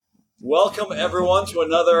Welcome, everyone, to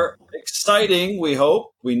another exciting, we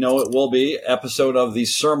hope, we know it will be, episode of the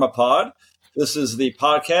SERMAPod. This is the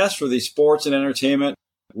podcast for the Sports and Entertainment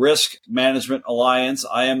Risk Management Alliance.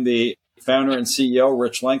 I am the founder and CEO,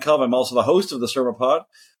 Rich Lenkov. I'm also the host of the SERMAPod.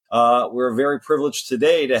 We're very privileged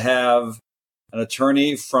today to have an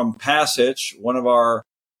attorney from Passage, one of our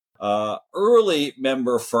early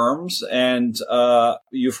member firms. And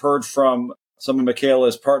you've heard from some of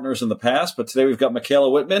Michaela's partners in the past, but today we've got Michaela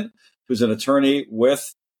Whitman, who's an attorney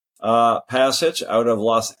with Passage out of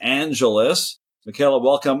Los Angeles. Michaela,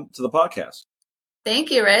 welcome to the podcast.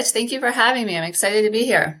 Thank you, Rich. Thank you for having me. I'm excited to be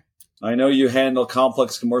here. I know you handle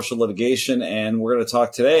complex commercial litigation, and we're going to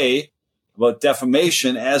talk today about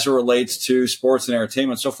defamation as it relates to sports and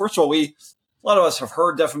entertainment. So first of all, a lot of us have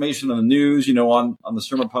heard defamation in the news. You know, on the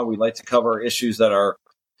SERMAPod, we like to cover issues that are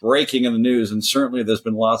breaking in the news. And certainly there's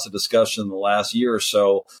been lots of discussion in the last year or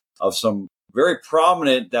so of some very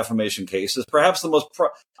prominent defamation cases. Perhaps the most,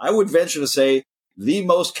 I would venture to say, the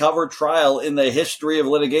most covered trial in the history of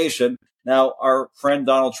litigation. Now, our friend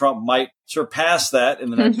Donald Trump might surpass that in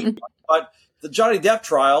the next few months. But the Johnny Depp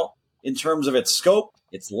trial, in terms of its scope,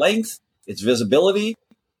 its length, its visibility,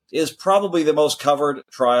 is probably the most covered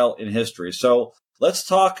trial in history. So let's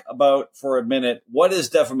talk about, for a minute, what is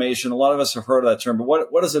defamation? A lot of us have heard of that term,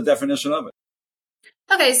 but what is the definition of it?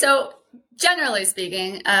 Okay, so generally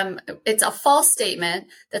speaking, it's a false statement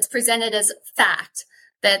that's presented as fact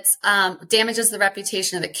that damages the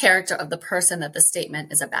reputation of the character of the person that the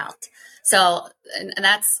statement is about. So, and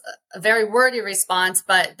that's a very wordy response,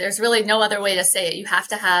 but there's really no other way to say it. You have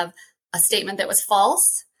to have a statement that was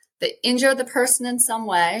false, that injured the person in some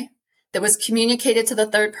way, that was communicated to the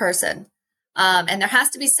third person. And there has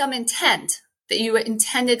to be some intent that you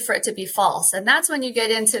intended for it to be false. And that's when you get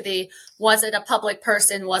into was it a public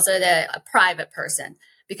person? Was it a private person?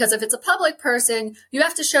 Because if it's a public person, you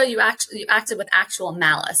have to show you acted with actual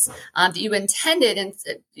malice, that you intended and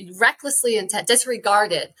you recklessly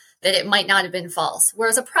disregarded that it might not have been false.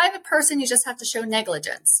 Whereas a private person, you just have to show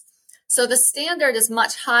negligence. So the standard is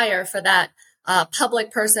much higher for that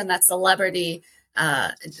public person, that celebrity,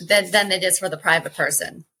 than it is for the private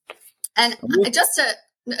person. And just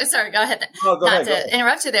to, sorry, go ahead. No, go Not ahead, to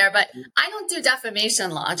interrupt you there, but I don't do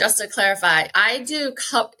defamation law, just to clarify. I do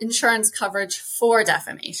insurance coverage for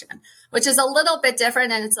defamation, which is a little bit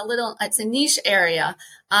different. And it's a niche area,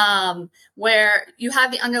 where you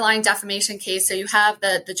have the underlying defamation case. So you have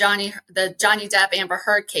the Johnny Depp Amber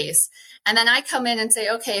Heard case. And then I come in and say,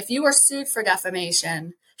 okay, if you were sued for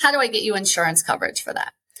defamation, how do I get you insurance coverage for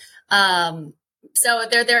that? So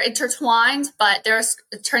they're intertwined, but there are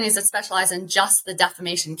attorneys that specialize in just the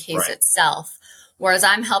defamation case itself, whereas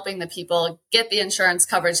I'm helping the people get the insurance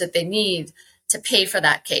coverage that they need to pay for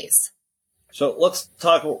that case. So let's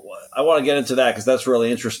talk. I want to get into that because that's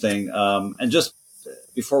really interesting. And just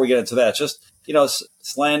before we get into that,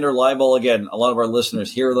 slander, libel, again, a lot of our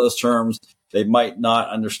listeners hear those terms. They might not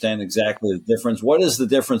understand exactly the difference. What is the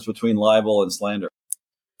difference between libel and slander?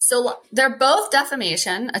 So they're both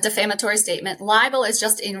defamation, a defamatory statement. Libel is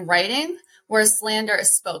just in writing, whereas slander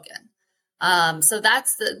is spoken. So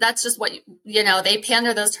that's just what, they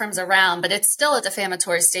pander those terms around, but it's still a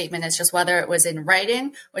defamatory statement. It's just whether it was in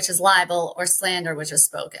writing, which is libel, or slander, which is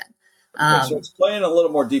spoken. Okay, so explain in a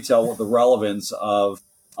little more detail what the relevance of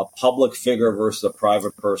a public figure versus a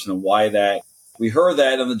private person and why that. We heard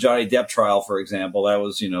that in the Johnny Depp trial, for example. That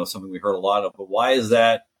was, something we heard a lot of. But why is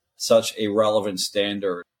that such a relevant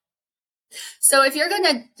standard? So if you're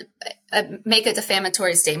going to make a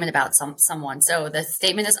defamatory statement about someone, so the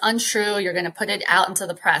statement is untrue, you're going to put it out into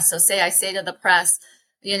the press. So say I say to the press,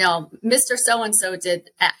 Mr. So-and-so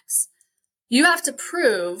did X. You have to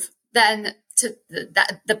prove then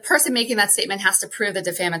that the person making that statement has to prove the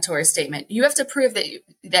defamatory statement. You have to prove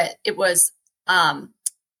that it was,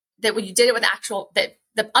 that when you did it with that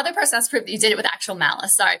the other person has to prove that you did it with actual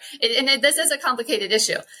malice. Sorry. This is a complicated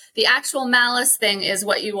issue. The actual malice thing is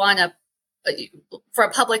what you want to, for a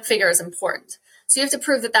public figure, is important. So you have to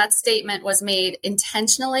prove that statement was made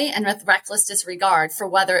intentionally and with reckless disregard for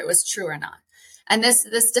whether it was true or not. And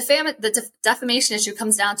the defamation issue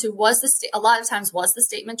comes down to a lot of times was the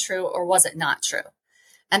statement true or was it not true?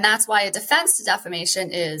 And that's why a defense to defamation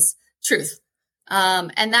is truth.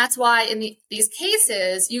 And that's why in these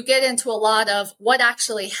cases you get into a lot of what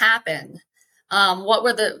actually happened. What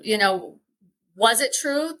were was it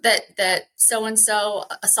true that so-and-so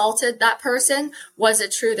assaulted that person? Was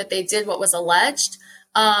it true that they did what was alleged?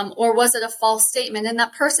 Or was it a false statement? And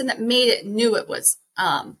that person that made it knew it was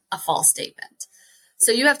a false statement.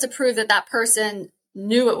 So you have to prove that person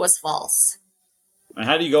knew it was false. And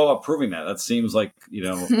how do you go about proving that? That seems like,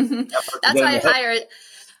 That's why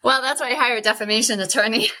Well, that's why I hire a defamation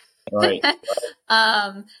attorney. Right.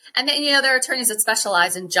 And then, there are attorneys that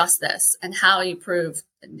specialize in just this and how you prove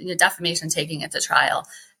defamation, taking it to trial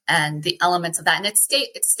and the elements of that. And it's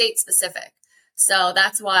state specific. So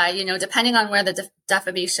that's why, depending on where the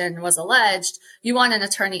defamation was alleged, you want an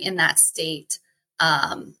attorney in that state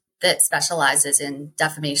that specializes in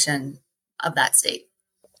defamation of that state.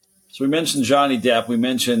 So we mentioned Johnny Depp. We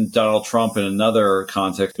mentioned Donald Trump in another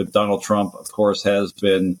context, but Donald Trump, of course, has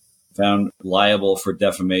been found liable for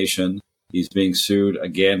defamation. He's being sued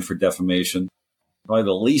again for defamation. Probably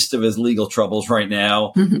the least of his legal troubles right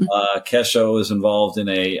now. Kesho is involved in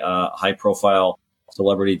a high-profile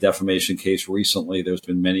celebrity defamation case recently. There's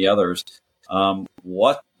been many others.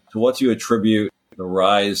 What do you attribute the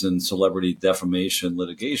rise in celebrity defamation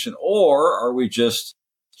litigation, or are we just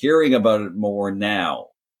hearing about it more now?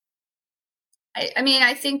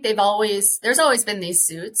 I think there's always been these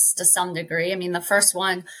suits to some degree. The first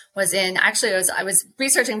one was I was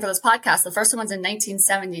researching for this podcast. The first one was in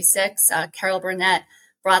 1976. Carol Burnett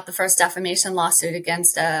brought the first defamation lawsuit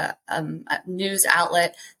against a news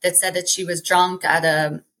outlet that said that she was drunk at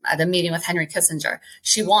a meeting with Henry Kissinger.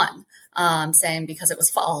 She won, saying because it was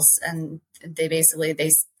false. And they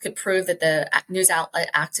could prove that the news outlet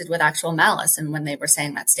acted with actual malice and when they were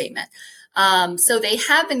saying that statement. So they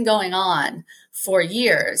have been going on for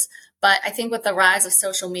years, but I think with the rise of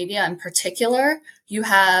social media in particular, you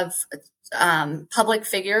have public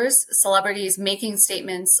figures, celebrities making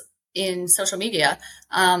statements in social media,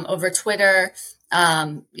 over Twitter,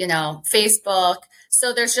 Facebook.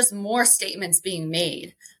 So there's just more statements being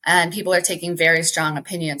made and people are taking very strong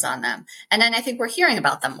opinions on them. And then I think we're hearing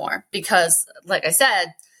about them more because, like I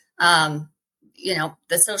said,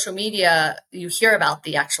 the social media, you hear about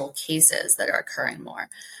the actual cases that are occurring more.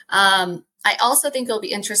 I also think it'll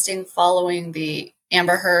be interesting following the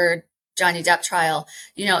Amber Heard, Johnny Depp trial.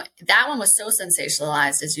 That one was so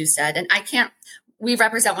sensationalized, as you said, and we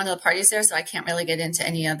represent one of the parties there, so I can't really get into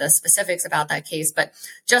any of the specifics about that case. But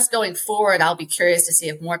just going forward, I'll be curious to see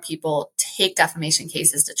if more people take defamation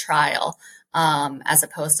cases to trial, as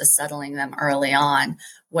opposed to settling them early on,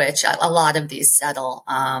 which a lot of these settle,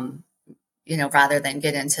 rather than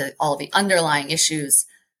get into all the underlying issues,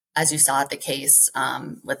 as you saw at the case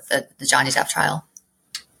with the Johnny Depp trial.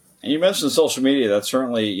 And you mentioned social media. That's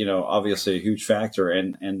certainly, obviously a huge factor.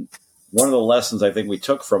 And one of the lessons I think we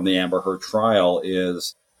took from the Amber Heard trial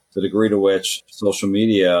is the degree to which social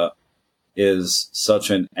media is such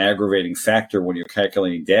an aggravating factor when you're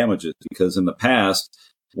calculating damages. Because in the past,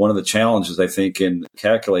 one of the challenges, I think, in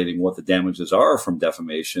calculating what the damages are from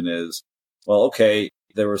defamation is, well, okay,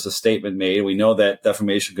 there was a statement made. We know that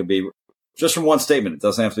defamation could be just from one statement. It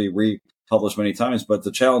doesn't have to be republished many times. But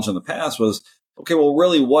the challenge in the past was, okay, well,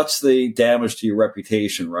 really, what's the damage to your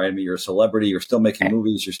reputation, right? You're a celebrity. You're still making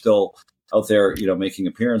movies. You're still out there, making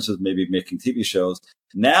appearances, maybe making TV shows.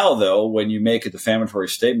 Now, though, when you make a defamatory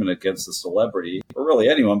statement against a celebrity, or really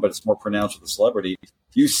anyone, but it's more pronounced with the celebrity,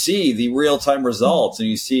 you see the real-time results and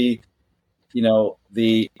you see,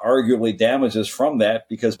 the arguably damages from that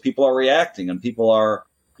because people are reacting and people are,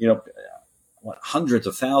 hundreds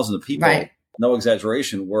of thousands of people, right. No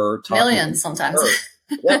exaggeration, were talking. Millions sometimes.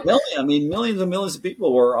 Yeah, millions and millions of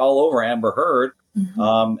people were all over Amber Heard.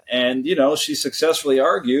 Mm-hmm. And, she successfully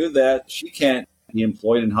argued that she can't be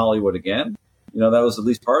employed in Hollywood again. That was at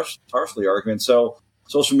least partially argument. So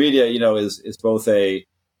social media, is both an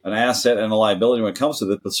asset and a liability when it comes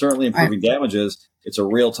to it, but certainly improving damages. It's a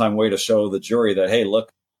real-time way to show the jury that, hey,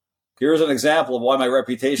 look, here's an example of why my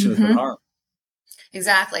reputation has been harmed.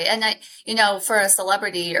 Exactly. And, for a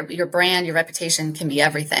celebrity, your brand, your reputation can be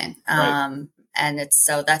everything. Right. And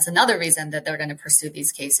that's another reason that they're going to pursue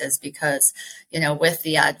these cases because, with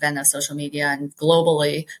the advent of social media and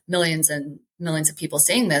globally millions and millions of people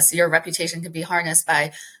seeing this, your reputation could be harnessed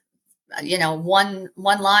by, one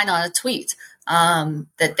line on a tweet,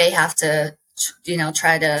 that they have to,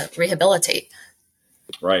 try to rehabilitate.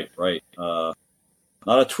 Right.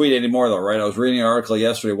 Not a tweet anymore, though, right? I was reading an article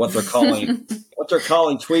yesterday what they're calling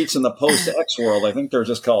tweets in the post-X world. I think they're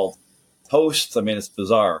just called posts. It's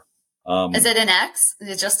bizarre. Is it an X? Is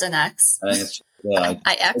it just an X? I think it's, yeah.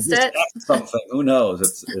 I X'd it. Something. Who knows?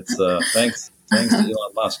 It's thanks to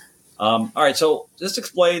Elon Musk. All right. So just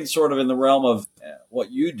explain sort of in the realm of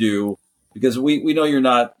what you do, because we know you're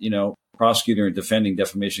not, prosecuting or defending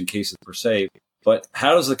defamation cases per se, but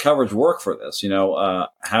how does the coverage work for this?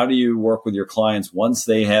 How do you work with your clients once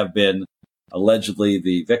they have been allegedly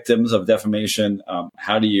the victims of defamation?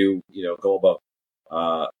 How do you, go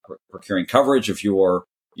about procuring coverage if you're,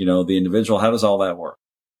 the individual? How does all that work?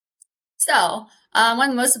 So one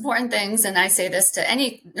of the most important things, and I say this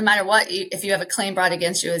to no matter what, if you have a claim brought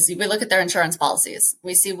against you, is we look at their insurance policies.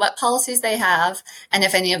 We see what policies they have and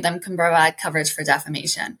if any of them can provide coverage for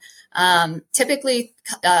defamation. Typically,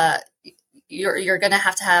 you're going to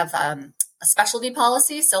have a specialty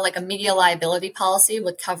policy. So like a media liability policy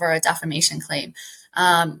would cover a defamation claim.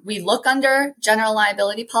 We look under general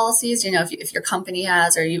liability policies, if your company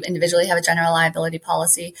has or you individually have a general liability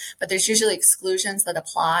policy, but there's usually exclusions that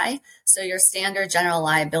apply. So your standard general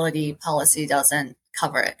liability policy doesn't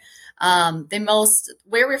cover it.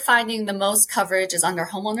 Where we're finding the most coverage is under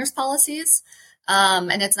homeowners policies.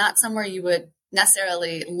 And it's not somewhere you would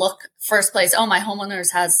necessarily look first place. Oh, my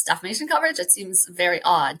homeowners has defamation coverage. It seems very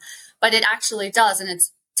odd, but it actually does. And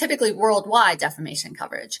it's typically worldwide defamation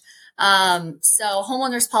coverage. So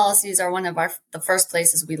homeowners policies are one of the first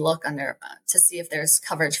places we look under to see if there's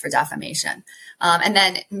coverage for defamation. And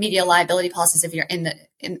then media liability policies, if you're in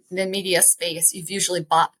the media space, you've usually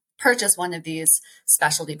purchased one of these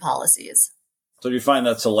specialty policies. So do you find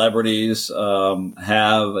that celebrities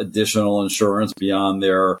have additional insurance beyond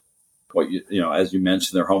their, as you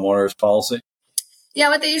mentioned, their homeowners policy? Yeah,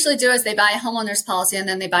 what they usually do is they buy a homeowner's policy and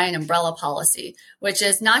then they buy an umbrella policy, which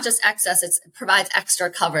is not just excess, it provides extra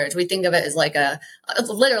coverage. We think of it as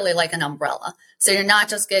literally like an umbrella. So you're not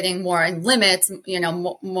just getting more in limits,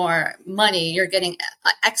 more money, you're getting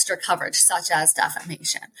extra coverage such as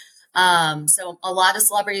defamation. So a lot of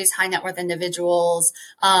celebrities, high net worth individuals,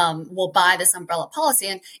 will buy this umbrella policy,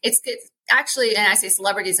 and it's actually, and I say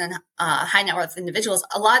celebrities and high net worth individuals,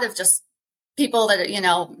 a lot of just people that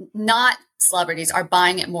are, not celebrities are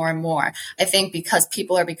buying it more and more. I think because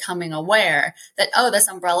people are becoming aware that, this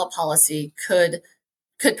umbrella policy could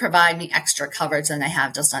provide me extra coverage than I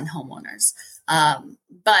have just on homeowners.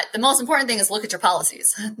 But the most important thing is look at your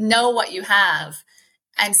policies, know what you have,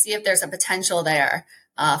 and see if there's a potential there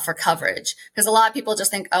for coverage. Because a lot of people just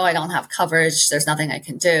think, I don't have coverage, there's nothing I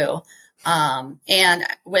can do. And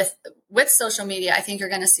with social media, I think you're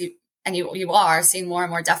going to see, and you are seeing more and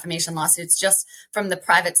more defamation lawsuits just from the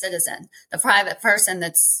private citizen, the private person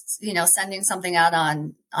that's, sending something out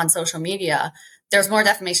on social media. There's more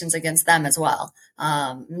defamations against them as well,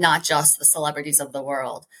 not just the celebrities of the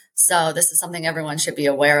world. So this is something everyone should be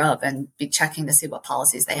aware of and be checking to see what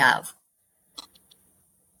policies they have.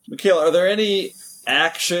 Michaela, are there any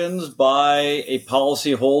actions by a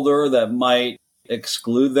policyholder that might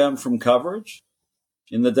exclude them from coverage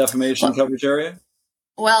in the defamation coverage area?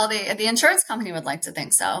 Well, the insurance company would like to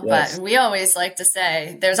think so, yes. But we always like to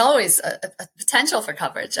say there's always a potential for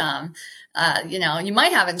coverage. You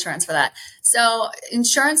might have insurance for that. So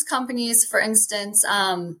insurance companies, for instance,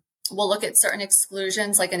 will look at certain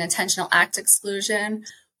exclusions like an intentional act exclusion,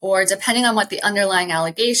 or depending on what the underlying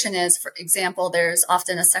allegation is. For example, there's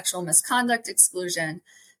often a sexual misconduct exclusion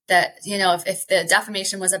that, if the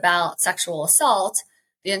defamation was about sexual assault,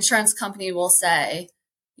 the insurance company will say,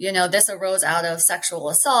 this arose out of sexual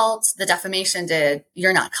assault, the defamation did,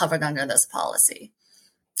 you're not covered under this policy.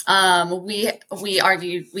 We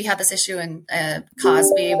argued, we had this issue in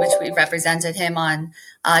Cosby, which we represented him on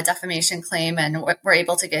defamation claim, and we're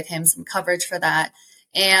able to get him some coverage for that.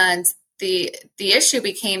 And the issue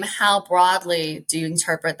became, how broadly do you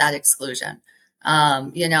interpret that exclusion?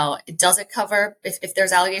 Does it cover, if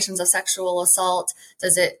there's allegations of sexual assault,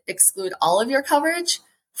 does it exclude all of your coverage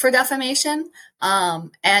for defamation?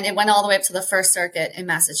 And it went all the way up to the First Circuit in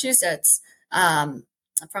Massachusetts,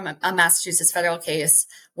 from a Massachusetts federal case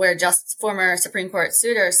where just former Supreme Court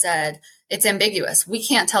Souter said it's ambiguous. We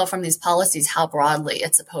can't tell from these policies how broadly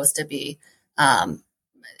it's supposed to be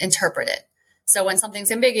interpreted. So when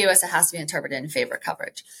something's ambiguous, it has to be interpreted in favor of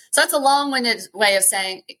coverage. So that's a long-winded way of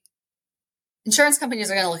saying insurance companies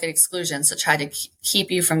are going to look at exclusions to try to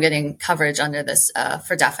keep you from getting coverage under this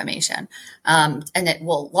for defamation. And it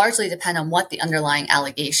will largely depend on what the underlying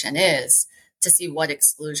allegation is to see what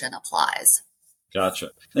exclusion applies.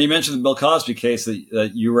 Gotcha. Now, you mentioned the Bill Cosby case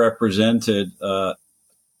that you represented,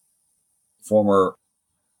 former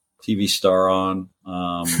TV star on.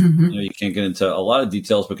 You can't get into a lot of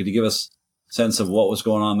details, but could you give us a sense of what was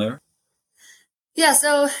going on there? Yeah,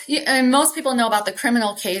 so and most people know about the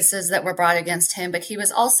criminal cases that were brought against him, but he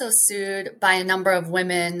was also sued by a number of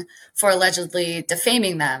women for allegedly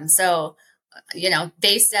defaming them. So,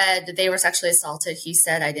 they said they were sexually assaulted. He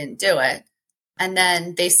said, I didn't do it. And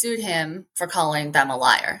then they sued him for calling them a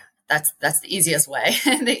liar. That's the easiest way.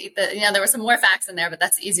 There were some more facts in there, but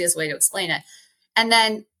that's the easiest way to explain it. And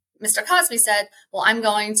then Mr. Cosby said, well, I'm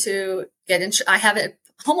going to I have a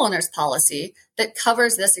homeowner's policy that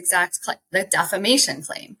covers this the defamation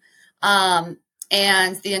claim. And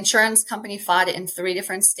the insurance company fought it in 3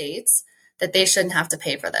 different states that they shouldn't have to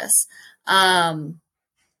pay for this.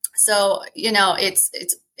 So,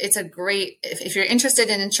 it's a great, if you're interested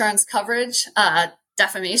in insurance coverage,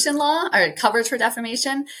 defamation law or coverage for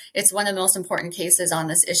defamation, it's one of the most important cases on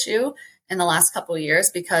this issue in the last couple of years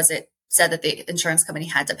because it said that the insurance company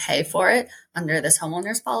had to pay for it under this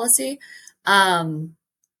homeowner's policy.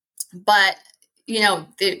 But,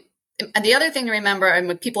 the other thing to remember, and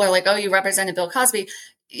when people are like, oh, you represented Bill Cosby.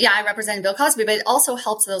 Yeah, I represented Bill Cosby, but it also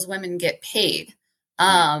helps those women get paid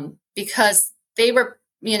because they were,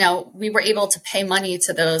 we were able to pay money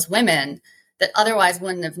to those women that otherwise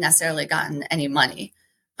wouldn't have necessarily gotten any money.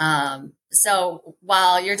 So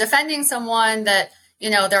while you're defending someone that,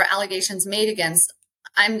 there are allegations made against,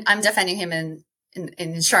 I'm defending him in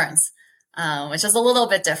insurance, which is a little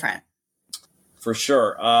bit different. For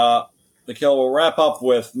sure. Nikhil, we'll wrap up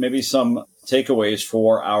with maybe some takeaways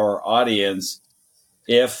for our audience.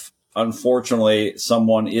 If, unfortunately,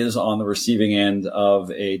 someone is on the receiving end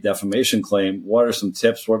of a defamation claim, what are some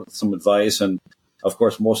tips, what are some advice, and, of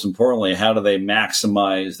course, most importantly, how do they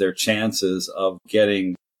maximize their chances of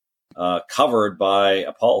getting covered by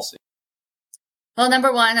a policy? Well,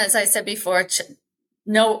 number one, as I said before,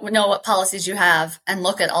 know what policies you have and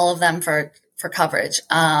look at all of them for coverage.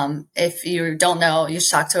 If you don't know, you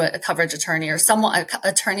should talk to a coverage attorney or an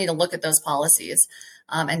attorney to look at those policies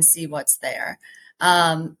and see what's there.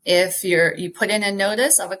 If you put in a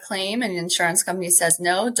notice of a claim and the insurance company says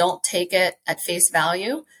no, don't take it at face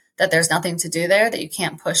value, that there's nothing to do there, that you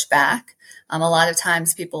can't push back. A lot of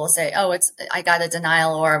times people will say, oh, I got a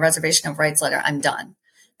denial or a reservation of rights letter, I'm done.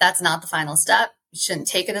 That's not the final step. You shouldn't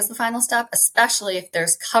take it as the final step, especially if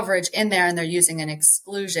there's coverage in there and they're using an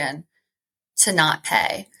exclusion to not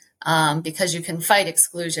pay, because you can fight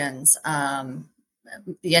exclusions, that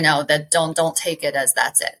don't take it as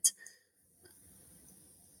that's it.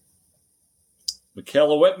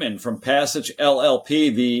 Michaela Whitman from Passage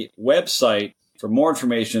LLP. The website for more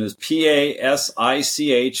information is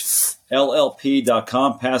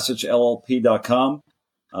PASICHLLP.com, PassageLLP.com.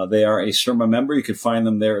 They are a SERMA member. You can find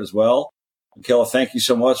them there as well. Michaela, thank you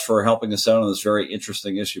so much for helping us out on this very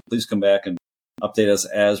interesting issue. Please come back and update us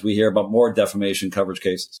as we hear about more defamation coverage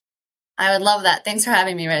cases. I would love that. Thanks for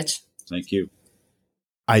having me, Rich. Thank you.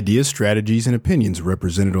 Ideas, strategies, and opinions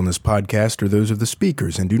represented on this podcast are those of the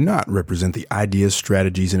speakers and do not represent the ideas,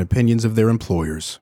 strategies, and opinions of their employers.